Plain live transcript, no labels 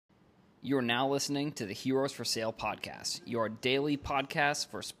You are now listening to the Heroes for Sale podcast, your daily podcast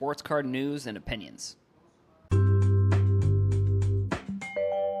for sports card news and opinions.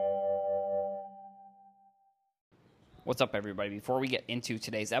 What's up, everybody? Before we get into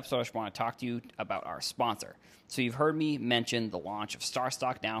today's episode, I just want to talk to you about our sponsor. So you've heard me mention the launch of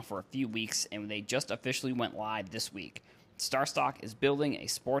StarStock now for a few weeks, and they just officially went live this week. StarStock is building a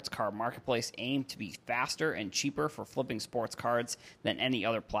sports card marketplace aimed to be faster and cheaper for flipping sports cards than any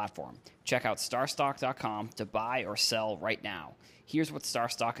other platform. Check out starstock.com to buy or sell right now. Here's what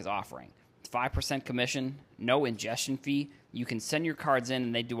StarStock is offering. 5% commission, no ingestion fee. You can send your cards in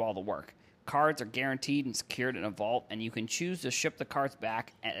and they do all the work. Cards are guaranteed and secured in a vault, and you can choose to ship the cards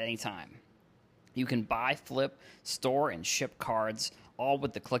back at any time. You can buy, flip, store, and ship cards all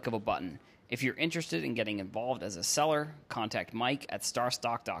with the click of a button. If you're interested in getting involved as a seller, contact Mike at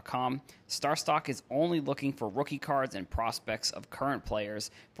starstock.com. StarStock is only looking for rookie cards and prospects of current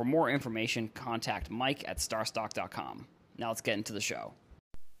players. For more information, contact Mike at starstock.com. Now let's get into the show.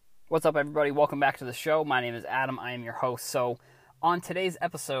 What's up, everybody? Welcome back to the show. My name is Adam. I am your host. So on today's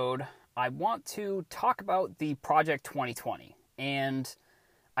episode, I want to talk about the Project 2020. And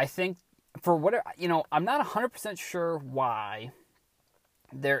I think for whatever, I'm not 100% sure why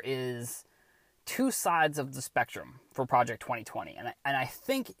there is two sides of the spectrum for Project 2020. And I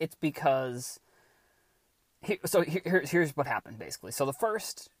think it's because, here's what happened, basically. So the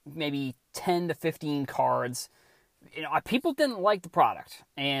first maybe 10 to 15 cards, people didn't like the product.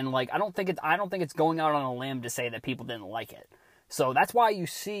 And I don't think it's going out on a limb to say that people didn't like it. So that's why you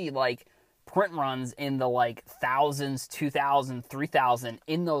see print runs in the thousands, 2,000, 3,000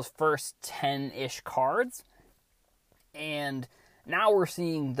 in those first 10-ish cards. And now we're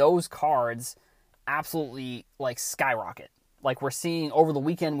seeing those cards absolutely skyrocket. We're seeing over the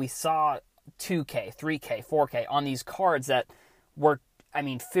weekend, we saw 2K, 3K, 4K on these cards that were,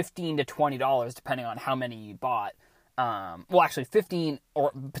 $15 to $20 depending on how many you bought. Actually 15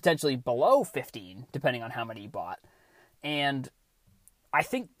 or potentially below 15 depending on how many you bought. And I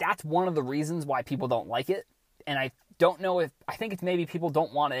think that's one of the reasons why people don't like it. And I think it's maybe people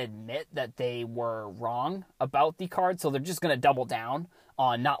don't want to admit that they were wrong about the cards, so they're just going to double down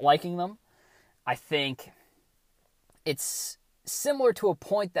on not liking them. I think it's similar to a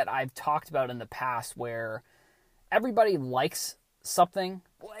point that I've talked about in the past where everybody likes something.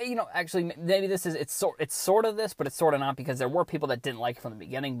 Actually, maybe it's sort of this, but it's sort of not, because there were people that didn't like it from the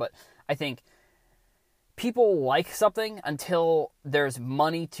beginning. But I think people like something until there's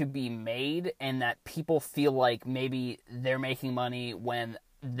money to be made, and that people feel like maybe they're making money when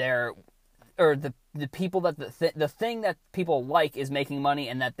the people that the thing that people like is making money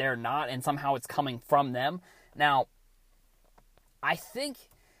and that they're not, and somehow it's coming from them. Now, I think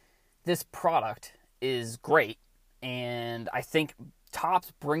this product is great, and I think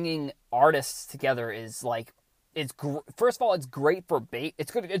Topps bringing artists together is first of all, it's great for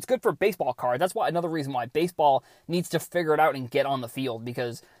it's good for baseball cards. That's why another reason why baseball needs to figure it out and get on the field,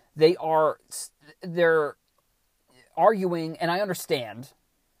 because they're arguing, and I understand.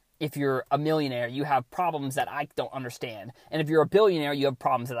 If you're a millionaire, you have problems that I don't understand. And if you're a billionaire, you have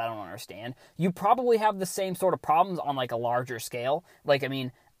problems that I don't understand. You probably have the same sort of problems on a larger scale.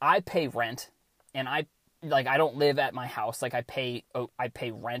 I pay rent, and I don't live at my house. I pay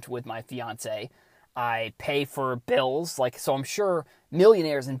rent with my fiance. I pay for bills. So I'm sure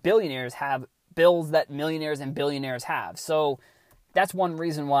millionaires and billionaires have bills that millionaires and billionaires have. So that's one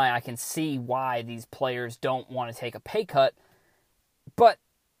reason why I can see why these players don't want to take a pay cut. But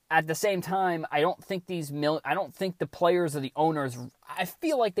at the same time, I don't think the players or the owners, I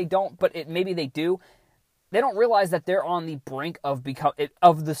feel like they don't, but maybe they do. They don't realize that they're on the brink of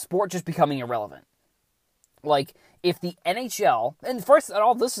the sport just becoming irrelevant. If the NHL, and first of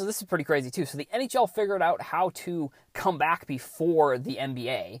all, this is pretty crazy too. So the NHL figured out how to come back before the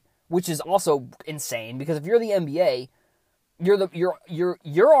NBA, which is also insane, because if you're the NBA,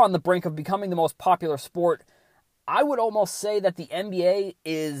 you're on the brink of becoming the most popular sport. I would almost say that the NBA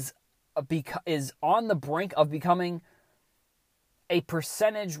is on the brink of becoming a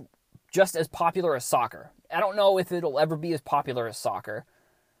percentage just as popular as soccer. I don't know if it'll ever be as popular as soccer.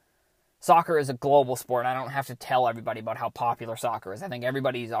 Soccer is a global sport, and I don't have to tell everybody about how popular soccer is. I think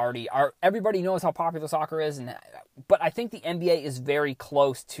everybody knows how popular soccer is, but I think the NBA is very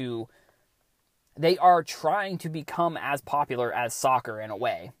close to. They are trying to become as popular as soccer in a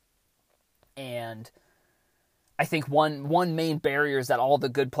way, and I think one main barrier is that all the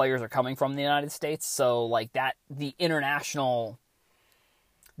good players are coming from the United States. So the international,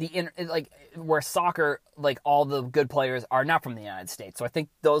 where soccer, all the good players are not from the United States. So I think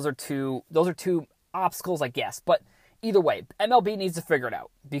those are two obstacles, I guess. But either way, MLB needs to figure it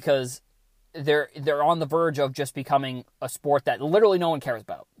out, because they're on the verge of just becoming a sport that literally no one cares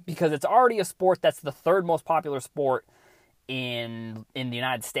about, because it's already a sport that's the third most popular sport in the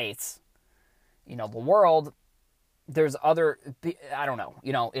United States. The world, there's other, I don't know,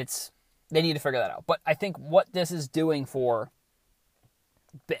 they need to figure that out. But I think what this is doing for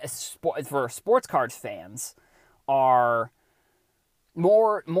sports cards fans are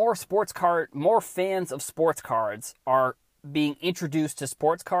more fans of sports cards are being introduced to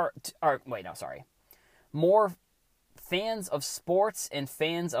more fans of sports and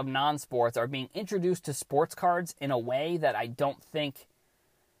fans of non-sports are being introduced to sports cards in a way that I don't think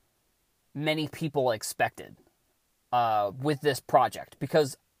many people expected with this project.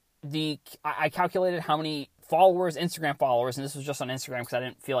 Because I calculated how many Instagram followers, and this was just on Instagram because I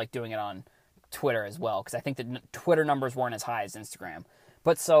didn't feel like doing it on Twitter as well, because I think the Twitter numbers weren't as high as Instagram.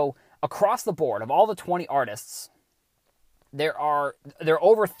 But so across the board, of all the 20 artists, they're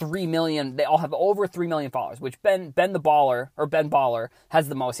over 3 million. They all have over 3 million followers, which Ben Baller has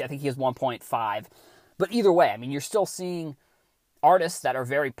the most. I think he has 1.5. But either way, I mean, you're still seeing artists that are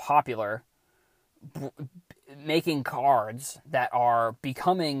very popular making cards that are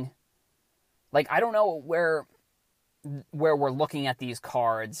becoming, like, I don't know where we're looking at these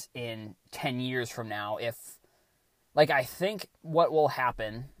cards in 10 years from now. I think what will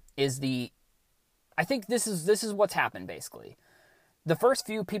happen is I think this is what's happened, basically. The first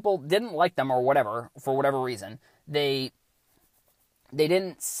few people didn't like them or whatever, for whatever reason. They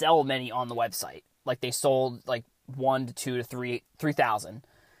didn't sell many on the website. Like, they sold like 1 to 2 to 3,000.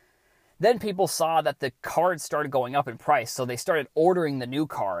 Then people saw that the cards started going up in price, so they started ordering the new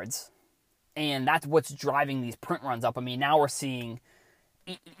cards. And that's what's driving these print runs up. I mean, now we're seeing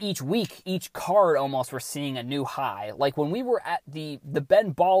each week, each card almost, we're seeing a new high. Like when we were at the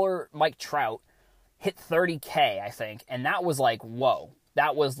Ben Baller Mike Trout hit 30K, I think. And that was like, whoa.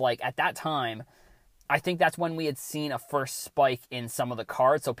 That was like, at that time, I think that's when we had seen a first spike in some of the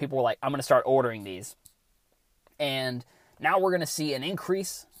cards. So people were like, I'm going to start ordering these. And now we're going to see an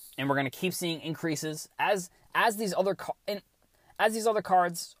increase, and we're going to keep seeing increases as these other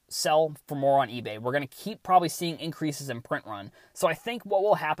cards sell for more on eBay. We're going to keep probably seeing increases in print run. So I think what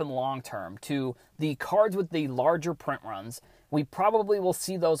will happen long term to the cards with the larger print runs, we probably will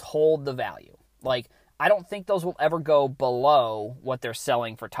see those hold the value. Like, I don't think those will ever go below what they're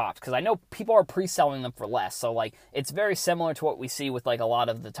selling for Topps, because I know people are pre-selling them for less. So, like, it's very similar to what we see with, like, a lot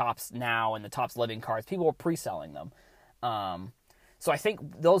of the Topps Now and the Topps Living cards. People are pre-selling them. So I think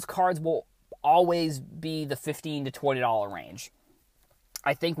those cards will always be the $15 to $20 range.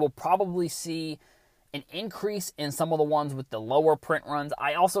 I think we'll probably see an increase in some of the ones with the lower print runs.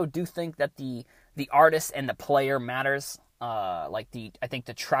 I also do think that the artist and the player matters. I think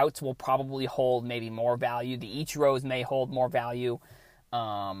the Trouts will probably hold maybe more value. The Ichiros may hold more value.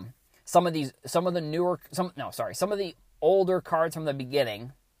 Some of the older cards from the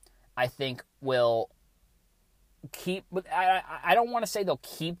beginning, I think will keep. I don't want to say they'll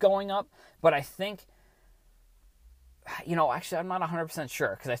keep going up, but I think, actually, I'm not 100%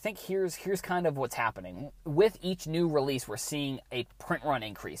 sure, because I think here's kind of what's happening. With each new release, we're seeing a print run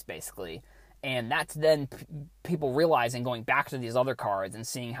increase, basically. And that's then people realizing, going back to these other cards and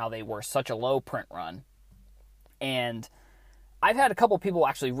seeing how they were such a low print run. And I've had a couple people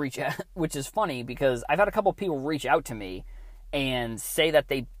actually reach out, which is funny, because I've had a couple people reach out to me and say that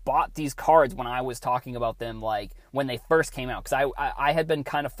they bought these cards when I was talking about them, like, when they first came out. Because I had been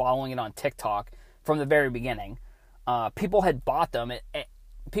kind of following it on TikTok from the very beginning. People had bought them.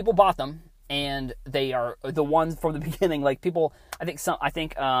 People bought them, and they are the ones from the beginning. Like, people,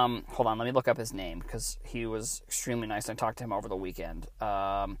 hold on, let me look up his name, because he was extremely nice. I talked to him over the weekend.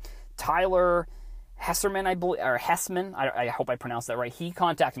 Tyler Hesserman, I believe, or Hessman. I hope I pronounced that right. He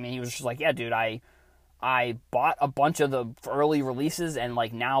contacted me, and he was just like, yeah, dude, I bought a bunch of the early releases, and,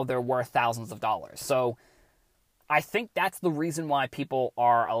 like, now they're worth thousands of dollars. So I think that's the reason why people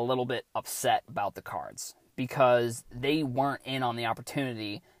are a little bit upset about the cards, because they weren't in on the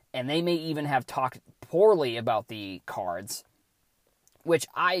opportunity, and they may even have talked poorly about the cards, which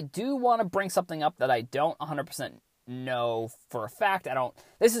I do want to bring something up that I don't 100% know for a fact.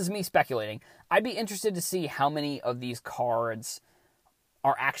 This is me speculating. I'd be interested to see how many of these cards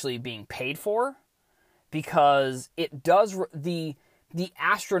are actually being paid for, because it does, the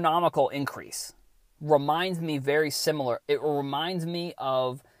astronomical increase reminds me very similar. It reminds me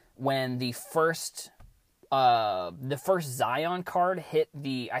of when the first Zion card hit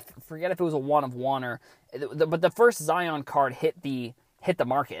I forget if it was a 1 of 1 but the first Zion card hit the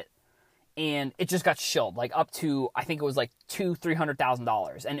market, and it just got shilled, like, up to, I think it was like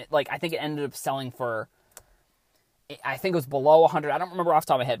 $200,000-$300,000, and I think it ended up selling for, I think it was below 100. I don't remember off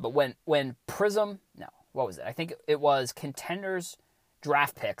the top of my head, but when Prism, no, what was it? I think it was Contenders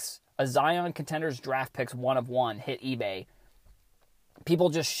draft picks, a Zion Contenders draft picks 1 of 1 hit eBay. People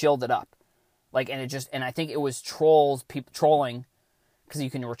just shilled it up, like, and I think it was people trolling, because you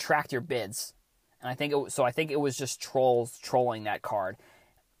can retract your bids, and I think it was just trolls trolling that card.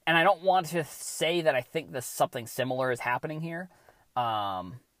 And I don't want to say that I think something similar is happening here.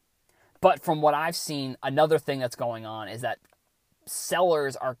 But from what I've seen, another thing that's going on is that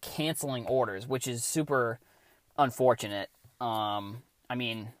sellers are canceling orders, which is super unfortunate. I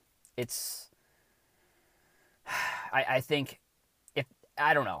mean, I think,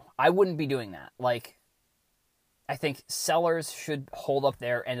 I don't know. I wouldn't be doing that. Like, I think sellers should hold up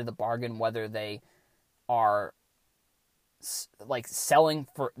their end of the bargain, whether they are like selling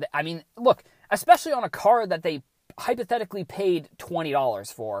for, I mean, look, especially on a card that they hypothetically paid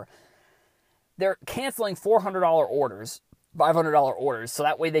 $20 for, they're canceling $400 orders, $500 orders, so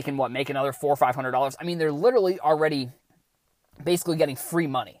that way they can, make another $400 or $500. I mean, they're literally already basically getting free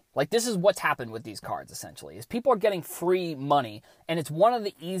money. Like, this is what's happened with these cards, essentially, is people are getting free money, and it's one of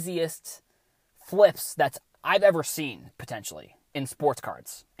the easiest flips that I've ever seen, potentially, in sports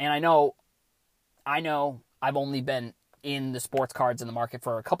cards. And I know I've only been in the sports cards in the market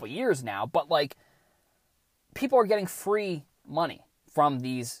for a couple years now, but, like, people are getting free money from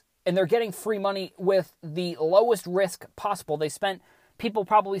these, and they're getting free money with the lowest risk possible. People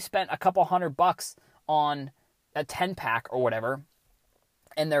probably spent a couple $100 on a 10-pack or whatever,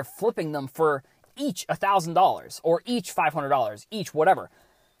 and they're flipping them for each $1,000 or each $500, each whatever.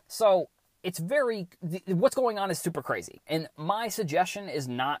 So what's going on is super crazy. And my suggestion is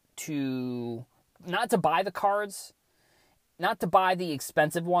not to buy the cards, not to buy the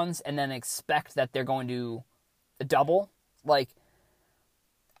expensive ones and then expect that they're going to double. Like,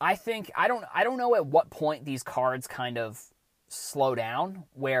 I don't know at what point these cards kind of slow down,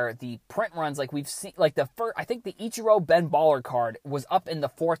 where the print runs, like we've seen, like I think the Ichiro Ben Baller card was up in the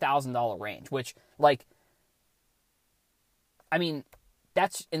 $4,000 range, which, like, I mean,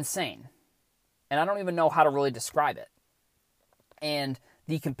 that's insane. And I don't even know how to really describe it. And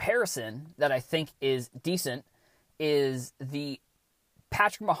the comparison that I think is decent is the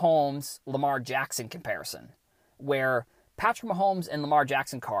Patrick Mahomes, Lamar Jackson comparison, where Patrick Mahomes and Lamar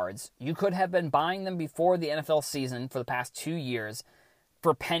Jackson cards, you could have been buying them before the NFL season for the past 2 years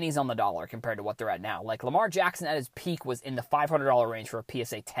for pennies on the dollar compared to what they're at now. Like, Lamar Jackson at his peak was in the $500 range for a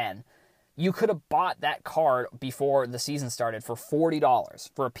PSA 10. You could have bought that card before the season started for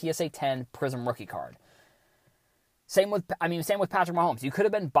 $40 for a PSA 10 Prism rookie card. Same with Patrick Mahomes. You could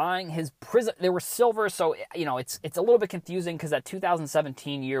have been buying his Prism. They were silver, so, you know, it's a little bit confusing because that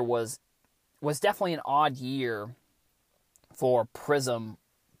 2017 year was definitely an odd year for Prism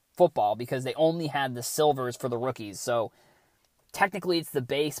football because they only had the silvers for the rookies. So technically it's the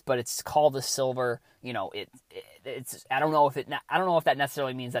base, but it's called the silver. You know, it's I don't know if that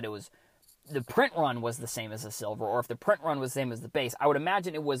necessarily means that it was the print run was the same as the silver, or if the print run was the same as the base. I would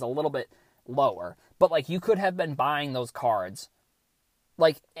imagine it was a little bit lower, but, like, you could have been buying those cards,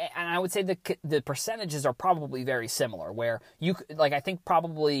 like, and I would say the percentages are probably very similar, where you, like, I think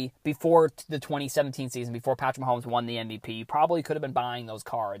probably before the 2017 season, before Patrick Mahomes won the MVP, you probably could have been buying those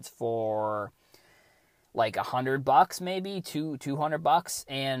cards for like $100, maybe $200,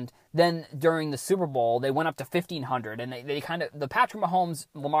 and then during the Super Bowl they went up to $1,500, and they kind of, the Patrick Mahomes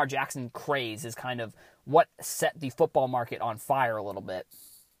Lamar Jackson craze is kind of what set the football market on fire a little bit.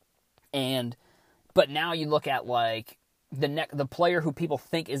 But now you look at, like, the player who people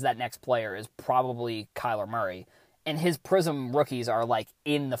think is that next player is probably Kyler Murray, and his Prism rookies are, like,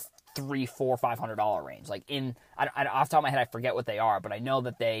 in the $300, $400, $500 range. Like, off the top of my head, I forget what they are, but I know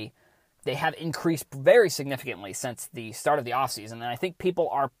that they have increased very significantly since the start of the offseason, and I think people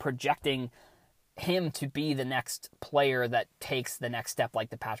are projecting him to be the next player that takes the next step, like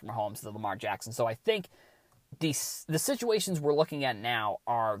the Patrick Mahomes, the Lamar Jackson. So I think the situations we're looking at now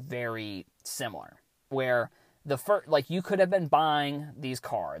are very similar, where you could have been buying these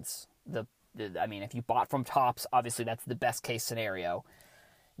cards. I mean, if you bought from Topps, obviously that's the best case scenario.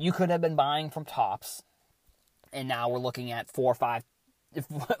 You could have been buying from Topps, and now we're looking at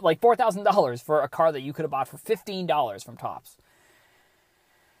 $4,000 for a card that you could have bought for $15 from Topps.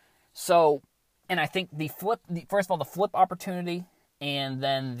 So, and I think first of all, the flip opportunity, and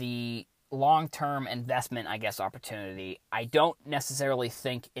then the long-term investment, I guess, opportunity. I don't necessarily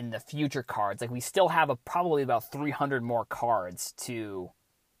think in the future cards, like, we still have probably about 300 more cards to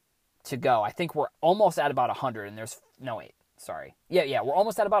go. I think we're almost at about 100, and we're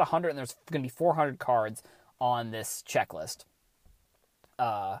almost at about 100, and there's going to be 400 cards on this checklist.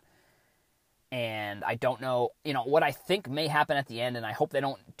 And I don't know, what I think may happen at the end, and I hope they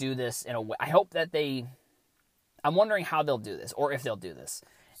don't do this in a way. I hope that I'm wondering how they'll do this, or if they'll do this.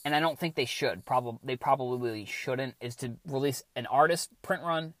 And I don't think they should. They probably shouldn't, is to release an artist print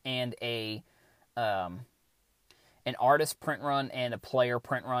run and an artist print run and a player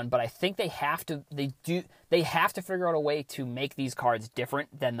print run. But I think they have to figure out a way to make these cards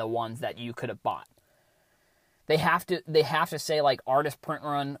different than the ones that you could have bought. They have to say like artist print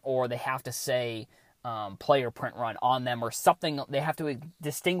run, or they have to say player print run on them, or something. They have to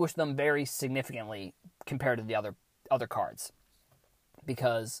distinguish them very significantly compared to the other cards,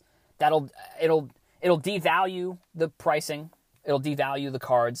 because it'll devalue the pricing. It'll devalue the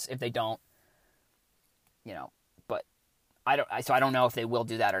cards if they don't. But I don't know if they will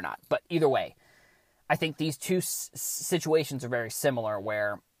do that or not. But either way, I think these two situations are very similar,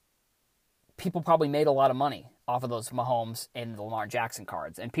 where people probably made a lot of money off of those Mahomes and the Lamar Jackson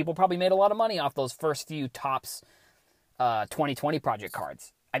cards. And people probably made a lot of money off those first few Topps 2020 project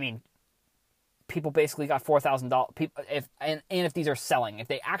cards. I mean, people basically got $4,000. If these are selling, if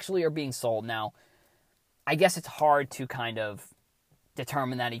they actually are being sold now, I guess it's hard to kind of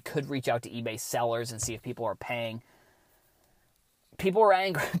determine that. He could reach out to eBay sellers and see if people are paying. People are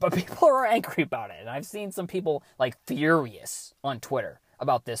angry, but people are angry about it. And I've seen some people like furious on Twitter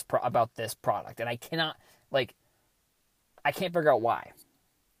about this product, and I can't figure out why.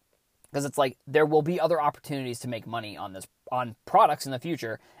 Because it's like, there will be other opportunities to make money on products in the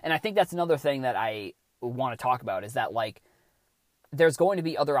future. And I think that's another thing that I want to talk about, is that like, there's going to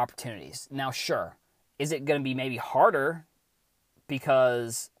be other opportunities. Now, sure, is it going to be maybe harder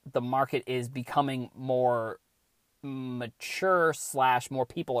because the market is becoming more mature / more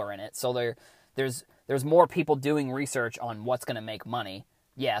people are in it. So there's more people doing research on what's going to make money.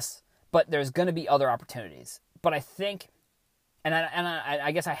 Yes, but there's going to be other opportunities. But I think, and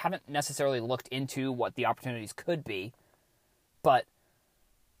I guess I haven't necessarily looked into what the opportunities could be, but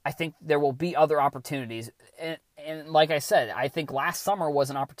I think there will be other opportunities. And like I said, I think last summer was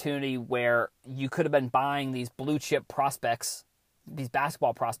an opportunity where you could have been buying these blue chip prospects, these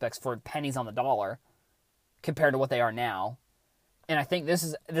basketball prospects, for pennies on the dollar compared to what they are now. And I think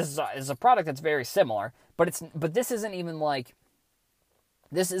this is a product that's very similar, but this isn't even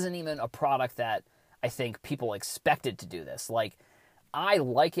a product that I think people expected to do this. Like, I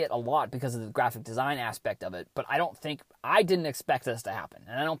like it a lot because of the graphic design aspect of it, but I didn't expect this to happen.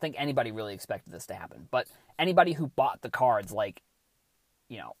 And I don't think anybody really expected this to happen. But anybody who bought the cards, like,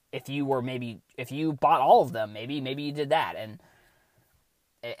 if you bought all of them, maybe you did that.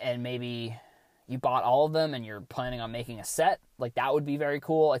 And maybe you bought all of them and you're planning on making a set, like, that would be very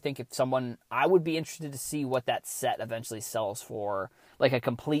cool. I think I would be interested to see what that set eventually sells for, like a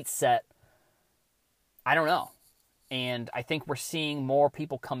complete set. I don't know. And I think we're seeing more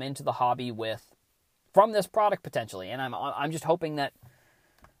people come into the hobby from this product potentially. And I'm just hoping that,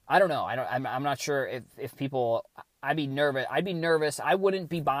 I don't know. I'm not sure if people, I'd be nervous. I wouldn't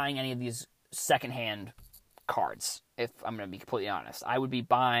be buying any of these secondhand cards, if I'm going to be completely honest. I'd be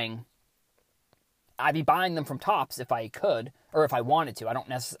buying them from Topps if I could, or if I wanted to. I don't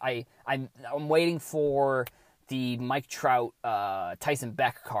necessarily. I'm waiting for the Mike Trout, Tyson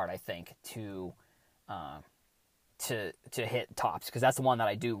Beck card, I think, to hit Topps, because that's the one that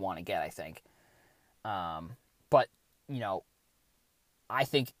I do want to get, I think. But I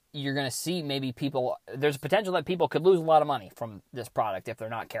think you're going to see maybe people. There's potential that people could lose a lot of money from this product if they're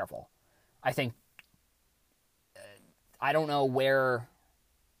not careful. I think. I don't know where,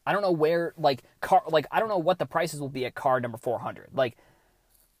 I don't know what the prices will be at card number 400. Like,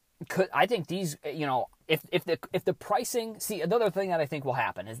 I think these, if the pricing, see, another thing that I think will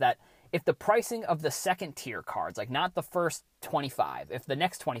happen is that if the pricing of the second tier cards, like not the first 25, if the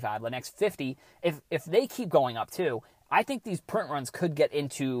next 25, the next 50, if they keep going up too, I think these print runs could get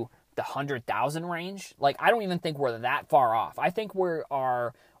into the 100,000 range. Like, I don't even think we're that far off. I think we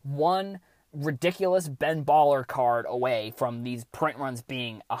are one ridiculous Ben Baller card away from these print runs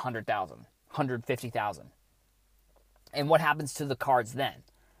being 100,000, 150,000. And what happens to the cards then?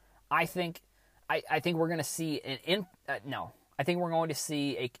 I think we're going to see I think we're going to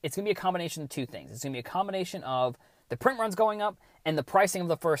see it's going to be a combination of two things. It's going to be a combination of the print runs going up and the pricing of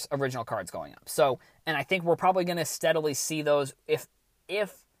the first original cards going up. So, and I think we're probably going to steadily see those. If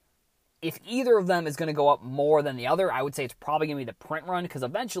either of them is going to go up more than the other, I would say it's probably going to be the print run, because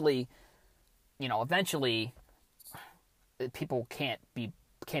eventually people can't be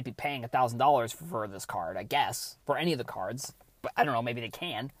paying $1,000 for this card, I guess, for any of the cards. But I don't know, maybe they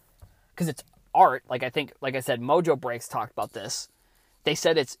can, because it's art. Like I said, Mojo Breaks talked about this. They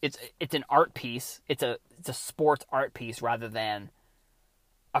said it's an art piece. It's a sports art piece rather than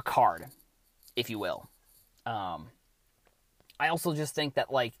a card. if you will. I also just think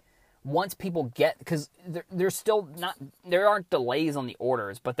that, like, once people get, because there's still not, there aren't delays on the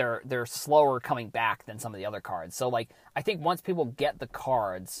orders, but they're slower coming back than some of the other cards. So, like, I think once people get the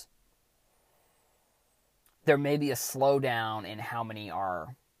cards, there may be a slowdown in how many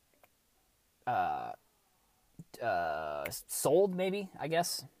are sold, maybe, I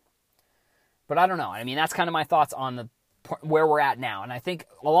guess. But I don't know. I mean, that's kind of my thoughts on where we're at now. And I think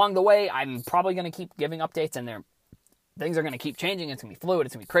along the way, I'm probably going to keep giving updates, and things are going to keep changing. It's going to be fluid.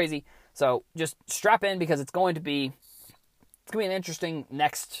 It's going to be crazy. So just strap in, because it's going to be an interesting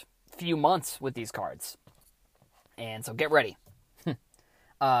next few months with these cards. And so get ready.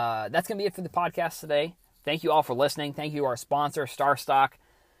 That's going to be it for the podcast today. Thank you all for listening. Thank you to our sponsor, StarStock.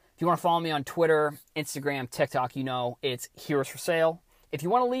 If you want to follow me on Twitter, Instagram, TikTok, it's Heroes for Sale. If you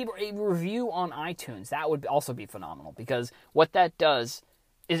want to leave a review on iTunes, that would also be phenomenal, because what that does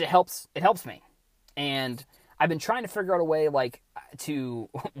is it helps me. And I've been trying to figure out a way, like, to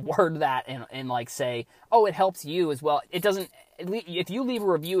word that and like say, oh, it helps you as well. It doesn't. If you leave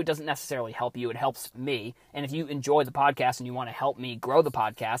a review, it doesn't necessarily help you. It helps me. And if you enjoy the podcast and you want to help me grow the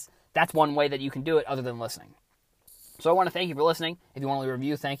podcast, that's one way that you can do it other than listening. So I want to thank you for listening. If you want to leave a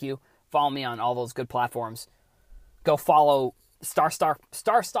review, thank you. Follow me on all those good platforms. Go follow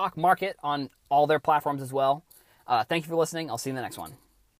StarStock Market on all their platforms as well. Thank you for listening. I'll see you in the next one.